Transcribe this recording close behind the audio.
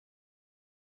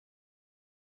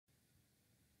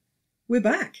We're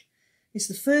back. It's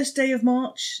the first day of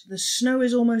March, the snow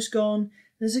is almost gone,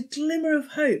 there's a glimmer of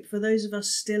hope for those of us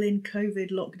still in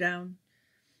COVID lockdown.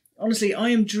 Honestly, I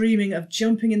am dreaming of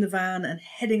jumping in the van and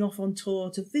heading off on tour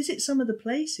to visit some of the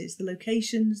places, the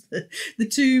locations, the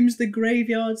tombs, the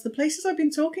graveyards, the places I've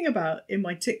been talking about in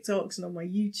my TikToks and on my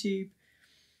YouTube.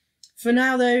 For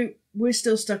now, though, we're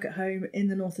still stuck at home in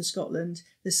the north of Scotland.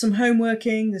 There's some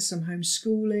homeworking, there's some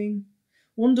homeschooling.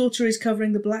 One daughter is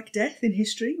covering the Black Death in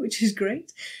history, which is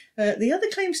great. The other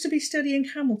claims to be studying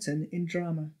Hamilton in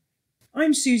drama.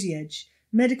 I'm Suzie Edge,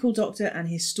 medical doctor and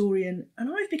historian,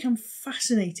 and I've become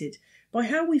fascinated by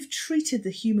how we've treated the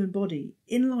human body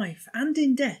in life and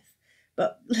in death,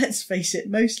 but let's face it,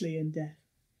 mostly in death.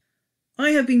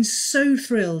 I have been so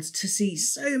thrilled to see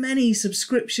so many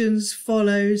subscriptions,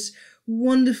 follows,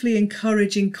 wonderfully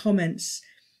encouraging comments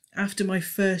after my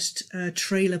first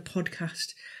trailer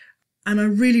podcast. And I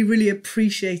really, really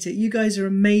appreciate it. You guys are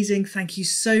amazing. Thank you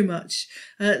so much.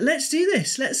 Let's do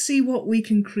this. Let's see what we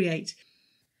can create.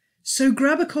 So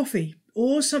grab a coffee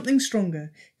or something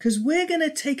stronger, because we're going to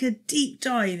take a deep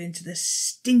dive into the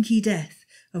stinky death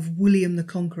of William the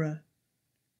Conqueror.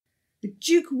 The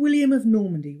Duke William of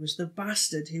Normandy was the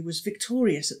bastard who was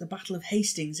victorious at the Battle of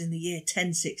Hastings in the year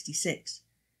 1066.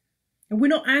 And we're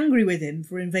not angry with him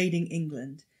for invading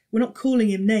England. We're not calling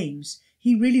him names.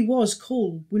 He really was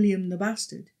called William the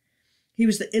Bastard. He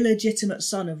was the illegitimate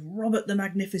son of Robert the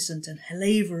Magnificent and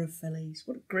Helava of Falaise.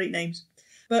 What great names.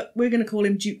 But we're going to call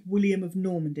him Duke William of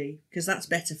Normandy, because that's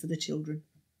better for the children.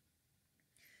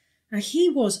 Now, he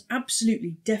was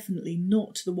absolutely, definitely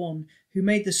not the one who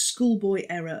made the schoolboy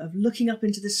error of looking up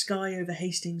into the sky over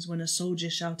Hastings when a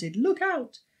soldier shouted, "Look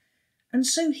out!" And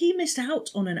so he missed out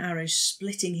on an arrow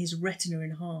splitting his retina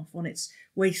in half on its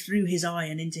way through his eye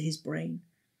and into his brain.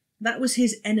 That was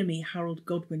his enemy, Harold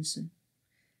Godwinson.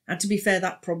 And to be fair,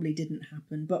 that probably didn't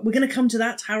happen, but we're going to come to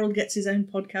that. Harold gets his own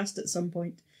podcast at some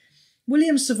point.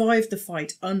 William survived the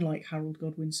fight, unlike Harold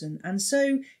Godwinson, and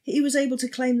so he was able to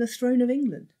claim the throne of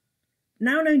England.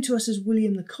 Now known to us as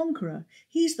William the Conqueror,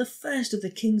 he's the first of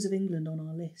the kings of England on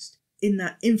our list, in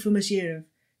that infamous year of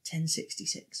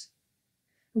 1066.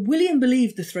 William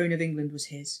believed the throne of England was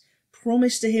his,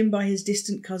 promised to him by his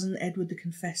distant cousin Edward the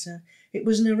Confessor. It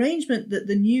was an arrangement that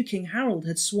the new King Harold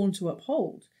had sworn to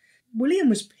uphold. William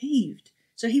was peeved,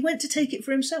 so he went to take it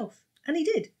for himself, and he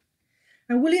did.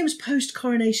 Now, William's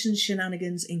post-coronation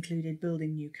shenanigans included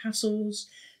building new castles,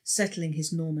 settling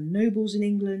his Norman nobles in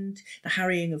England, the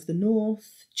harrying of the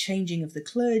north, changing of the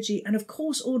clergy, and of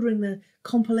course ordering the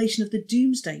compilation of the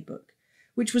Domesday Book,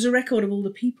 which was a record of all the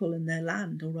people in their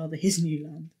land, or rather his new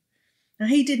land. Now,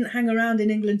 he didn't hang around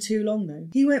in England too long, though.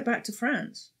 He went back to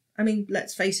France. I mean,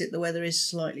 let's face it, the weather is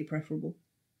slightly preferable.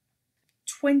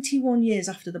 21 years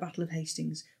after the Battle of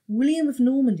Hastings, William of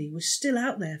Normandy was still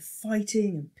out there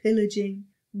fighting and pillaging.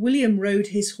 William rode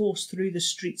his horse through the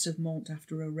streets of Mantes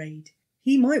after a raid.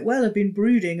 He might well have been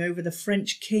brooding over the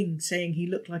French king, saying he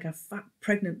looked like a fat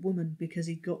pregnant woman because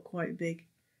he'd got quite big.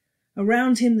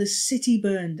 Around him the city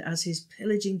burned as his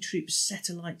pillaging troops set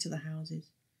alight to the houses.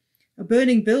 A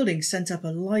burning building sent up a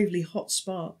lively hot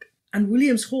spark, and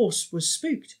William's horse was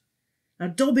spooked. Now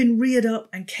Dobbin reared up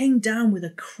and came down with a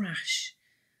crash.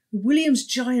 William's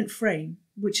giant frame,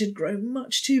 which had grown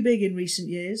much too big in recent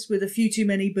years, with a few too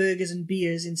many burgers and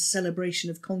beers in celebration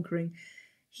of conquering,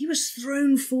 he was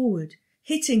thrown forward,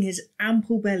 hitting his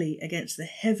ample belly against the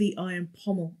heavy iron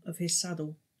pommel of his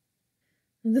saddle.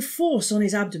 The force on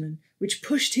his abdomen, which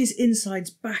pushed his insides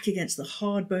back against the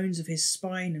hard bones of his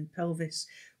spine and pelvis,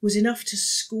 was enough to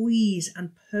squeeze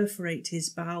and perforate his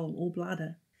bowel or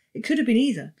bladder. It could have been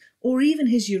either, or even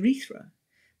his urethra,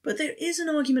 but there is an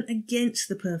argument against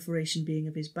the perforation being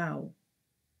of his bowel.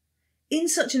 In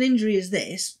such an injury as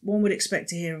this, one would expect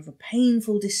to hear of a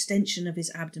painful distension of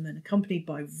his abdomen accompanied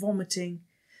by vomiting,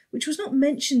 which was not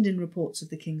mentioned in reports of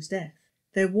the king's death.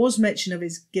 There was mention of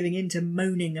his giving in to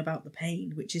moaning about the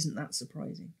pain, which isn't that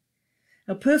surprising.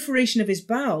 A perforation of his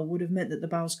bowel would have meant that the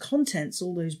bowel's contents,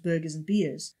 all those burgers and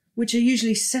beers, which are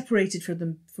usually separated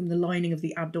from the lining of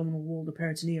the abdominal wall, the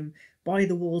peritoneum, by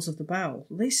the walls of the bowel,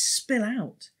 they spill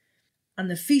out, and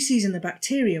the faeces and the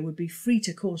bacteria would be free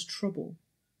to cause trouble.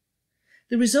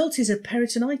 The result is a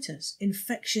peritonitis,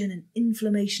 infection and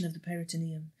inflammation of the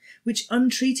peritoneum, which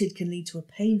untreated can lead to a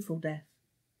painful death.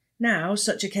 Now,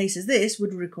 such a case as this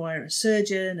would require a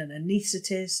surgeon, an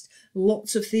anaesthetist,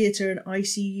 lots of theatre and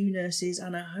ICU nurses,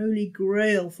 and a holy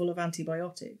grail full of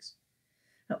antibiotics.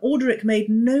 Now, Orderic made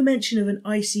no mention of an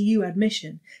ICU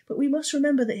admission, but we must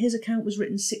remember that his account was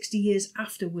written 60 years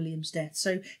after William's death,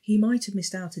 so he might have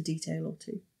missed out a detail or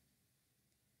two.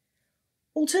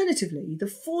 Alternatively, the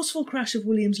forceful crash of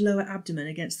William's lower abdomen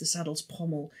against the saddle's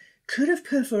pommel could have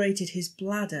perforated his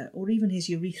bladder or even his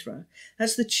urethra.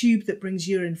 That's the tube that brings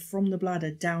urine from the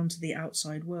bladder down to the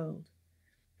outside world.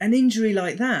 An injury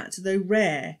like that, though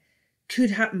rare,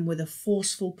 could happen with a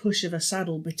forceful push of a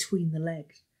saddle between the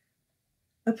legs.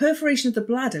 A perforation of the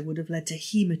bladder would have led to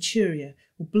hematuria,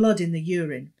 or blood in the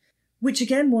urine, which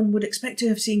again one would expect to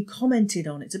have seen commented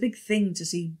on. It's a big thing to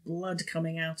see blood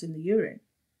coming out in the urine.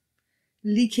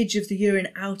 Leakage of the urine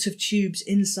out of tubes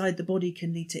inside the body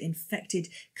can lead to infected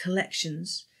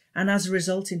collections and as a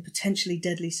result in potentially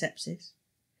deadly sepsis.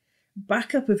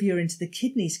 Backup of urine to the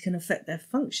kidneys can affect their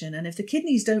function, and if the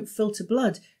kidneys don't filter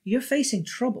blood, you're facing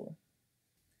trouble.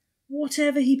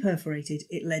 Whatever he perforated,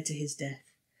 it led to his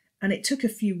death, and it took a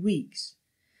few weeks.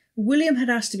 William had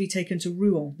asked to be taken to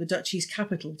Rouen, the duchy's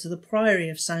capital, to the priory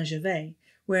of Saint-Gervais,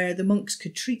 where the monks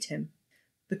could treat him.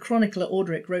 The chronicler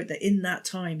Orderic wrote that in that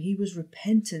time he was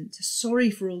repentant, sorry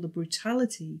for all the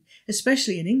brutality,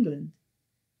 especially in England.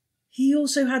 He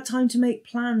also had time to make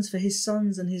plans for his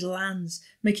sons and his lands,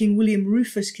 making William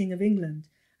Rufus King of England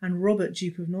and Robert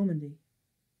Duke of Normandy.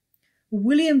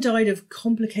 William died of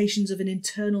complications of an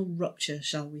internal rupture,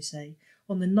 shall we say,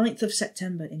 on the 9th of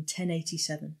September in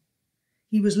 1087.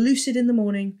 He was lucid in the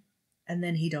morning, and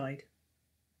then he died.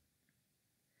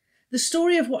 The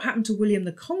story of what happened to William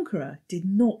the Conqueror did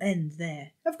not end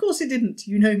there. Of course it didn't,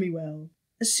 you know me well.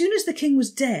 As soon as the king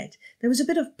was dead, there was a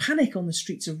bit of panic on the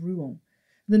streets of Rouen.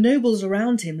 The nobles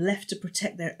around him left to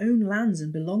protect their own lands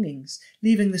and belongings,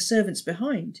 leaving the servants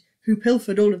behind, who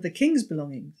pilfered all of the king's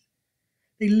belongings.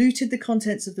 They looted the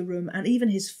contents of the room and even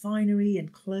his finery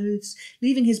and clothes,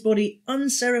 leaving his body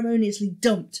unceremoniously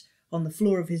dumped on the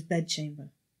floor of his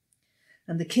bedchamber.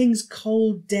 And the king's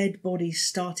cold, dead body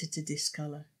started to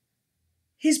discolour.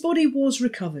 His body was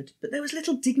recovered, but there was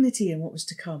little dignity in what was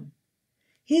to come.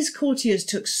 His courtiers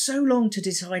took so long to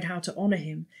decide how to honour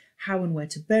him, how and where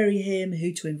to bury him,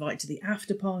 who to invite to the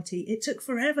after-party. It took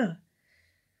forever.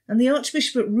 And the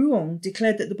Archbishop at Rouen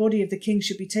declared that the body of the king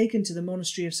should be taken to the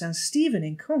monastery of St. Stephen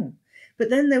in Caen,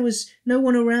 but then there was no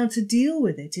one around to deal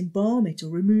with it, embalm it, or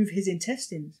remove his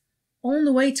intestines. On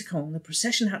the way to Caen, the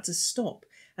procession had to stop,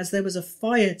 as there was a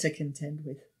fire to contend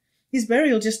with. His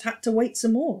burial just had to wait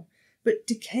some more. But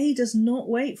decay does not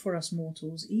wait for us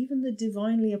mortals, even the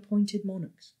divinely appointed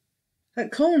monarchs.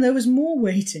 At Caen there was more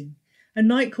waiting. A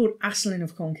knight called Asselin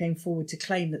of Caen came forward to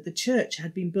claim that the church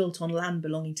had been built on land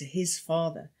belonging to his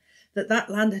father, that that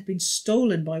land had been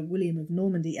stolen by William of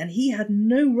Normandy, and he had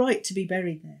no right to be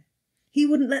buried there. He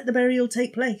wouldn't let the burial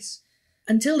take place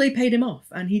until they paid him off,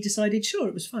 and he decided, sure,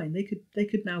 it was fine, they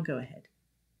could now go ahead.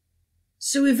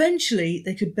 So eventually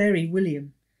they could bury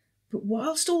William. But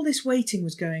whilst all this waiting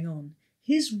was going on,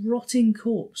 his rotting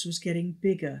corpse was getting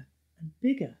bigger and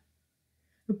bigger.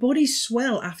 The bodies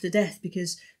swell after death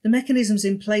because the mechanisms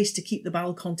in place to keep the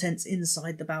bowel contents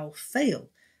inside the bowel fail,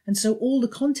 and so all the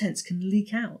contents can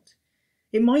leak out.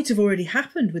 It might have already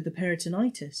happened with the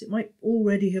peritonitis, it might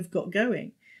already have got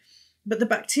going. But the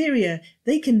bacteria,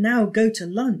 they can now go to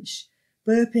lunch,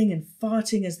 burping and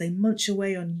farting as they munch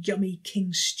away on yummy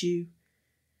king stew.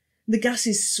 The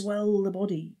gases swell the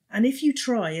body, and if you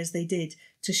try, as they did,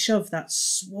 to shove that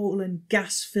swollen,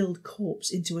 gas-filled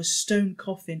corpse into a stone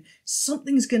coffin,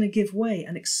 something's going to give way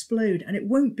and explode, and it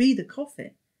won't be the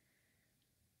coffin.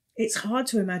 It's hard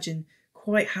to imagine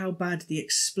quite how bad the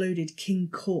exploded king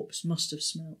corpse must have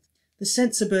smelled. The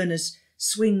censer burners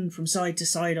swing from side to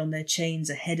side on their chains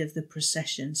ahead of the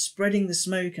procession, spreading the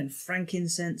smoke and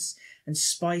frankincense and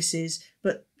spices,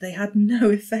 but they had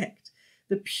no effect.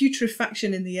 The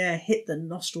putrefaction in the air hit the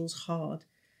nostrils hard.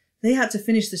 They had to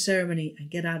finish the ceremony and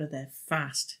get out of there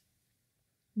fast.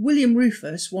 William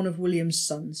Rufus, one of William's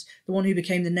sons, the one who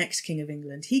became the next King of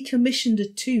England, he commissioned a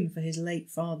tomb for his late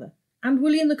father. And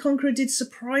William the Conqueror did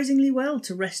surprisingly well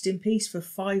to rest in peace for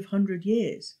 500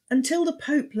 years, until the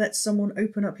Pope let someone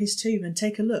open up his tomb and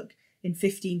take a look in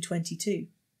 1522.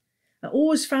 All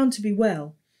was found to be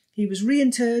well. He was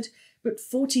reinterred, but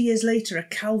 40 years later a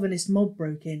Calvinist mob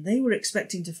broke in. They were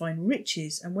expecting to find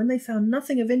riches, and when they found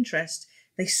nothing of interest,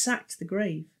 they sacked the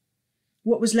grave.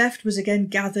 What was left was again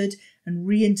gathered and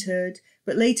reinterred,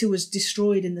 but later was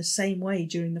destroyed in the same way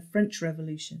during the French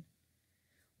Revolution.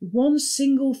 One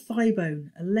single thigh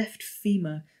bone, a left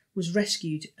femur, was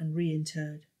rescued and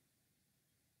reinterred.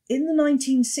 In the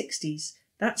 1960s,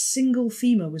 that single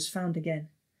femur was found again.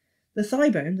 The thigh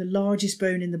bone, the largest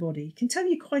bone in the body, can tell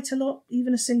you quite a lot,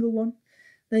 even a single one.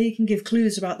 They can give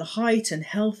clues about the height and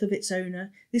health of its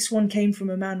owner. This one came from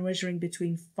a man measuring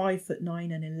between 5'9"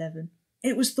 and 11.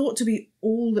 It was thought to be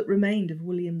all that remained of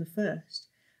William I,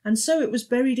 and so it was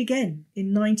buried again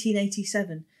in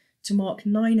 1987, to mark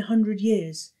 900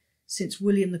 years since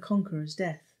William the Conqueror's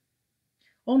death.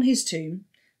 On his tomb,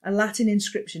 a Latin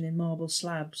inscription in marble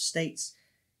slab states,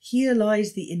 "Here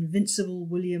lies the invincible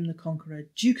William the Conqueror,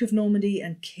 Duke of Normandy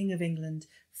and King of England,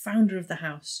 founder of the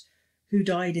house, who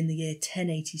died in the year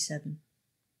 1087.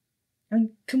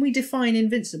 And can we define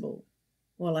invincible?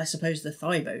 Well, I suppose the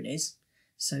thigh bone is,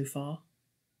 so far.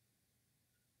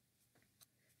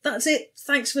 That's it.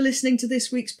 Thanks for listening to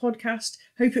this week's podcast.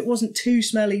 Hope it wasn't too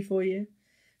smelly for you.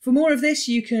 For more of this,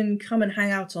 you can come and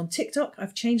hang out on TikTok.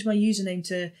 I've changed my username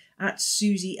to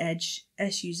 @Suzie Edge,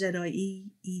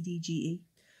 SUZIEEDGE.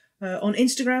 On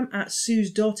Instagram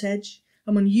 @Suze.edge.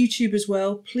 I'm on YouTube as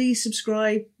well. Please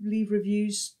subscribe, leave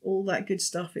reviews, all that good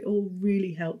stuff. It all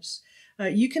really helps.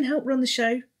 You can help run the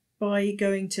show by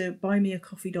going to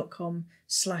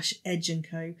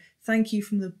buymeacoffee.com/edgeandco. Thank you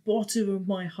from the bottom of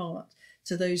my heart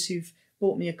to those who've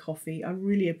bought me a coffee. I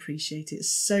really appreciate it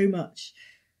so much.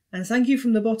 And thank you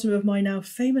from the bottom of my now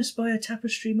famous by a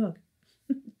tapestry mug.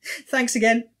 Thanks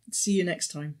again. See you next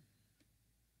time.